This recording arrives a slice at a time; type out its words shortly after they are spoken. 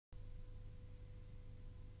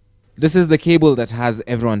This is the cable that has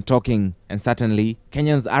everyone talking, and certainly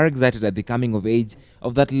Kenyans are excited at the coming of age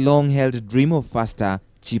of that long-held dream of faster,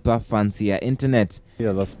 cheaper, fancier internet.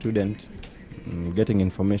 As a student, getting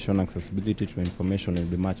information, accessibility to information will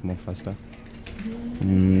be much more faster.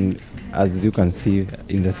 As you can see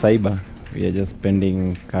in the cyber, we are just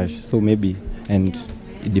spending cash, so maybe, and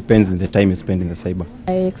it depends on the time you spend in the cyber.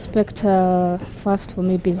 I expect first for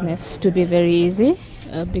me business to be very easy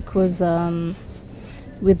because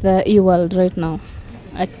with the e-world right now,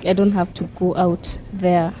 I don't have to go out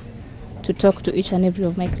there to talk to each and every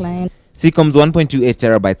of my clients. SEACOM's 1.28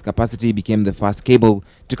 terabytes capacity became the first cable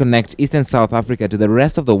to connect East and South Africa to the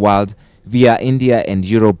rest of the world via India and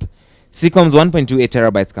Europe. SEACOM's 1.28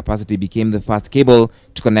 terabytes capacity became the first cable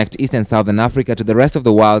to connect East and Southern Africa to the rest of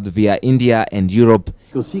the world via India and Europe.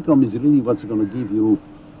 Because SEACOM is really what's going to give you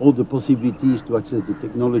all the possibilities to access the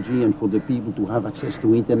technology and for the people to have access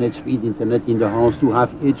to internet, speed internet in the house, to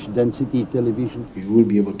have edge density television. You will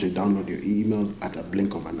be able to download your emails at a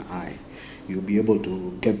blink of an eye. You'll be able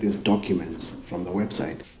to get these documents from the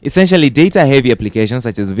website. Essentially, data-heavy applications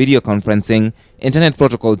such as video conferencing, internet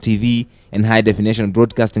protocol TV, and high-definition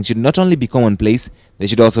broadcasting should not only be commonplace, they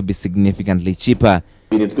should also be significantly cheaper.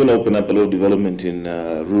 It's going to open up a lot of development in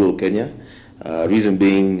rural Kenya. Reason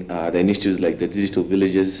being, the initiatives like the digital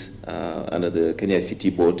villages under the Kenya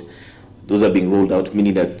ICT board, those are being rolled out,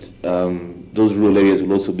 meaning that those rural areas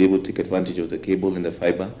will also be able to take advantage of the cable and the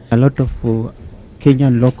fiber. A lot of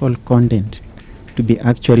Kenyan local content to be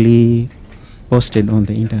actually posted on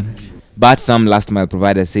the internet. But some last-mile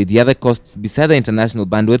providers say the other costs beside the international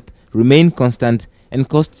bandwidth remain constant, and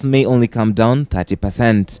costs may only come down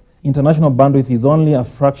 30%. International bandwidth is only a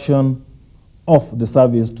fraction of the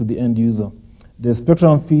service to the end user. The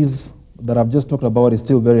spectrum fees that I've just talked about is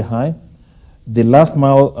still very high. The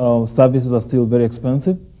last-mile services are still very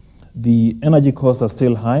expensive. The energy costs are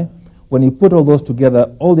still high. When you put all those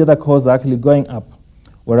together, all the other costs are actually going up,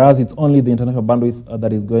 whereas it's only the international bandwidth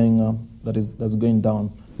that is going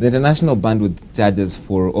down. The international bandwidth charges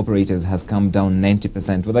for operators has come down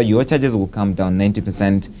 90%. Whether your charges will come down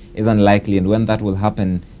 90% is unlikely, and when that will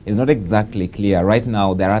happen is not exactly clear. Right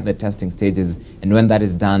now, they're at the testing stages, and when that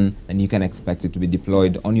is done, then you can expect it to be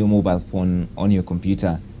deployed on your mobile phone, on your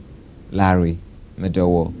computer. Larry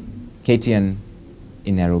Madowo, KTN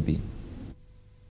in Nairobi.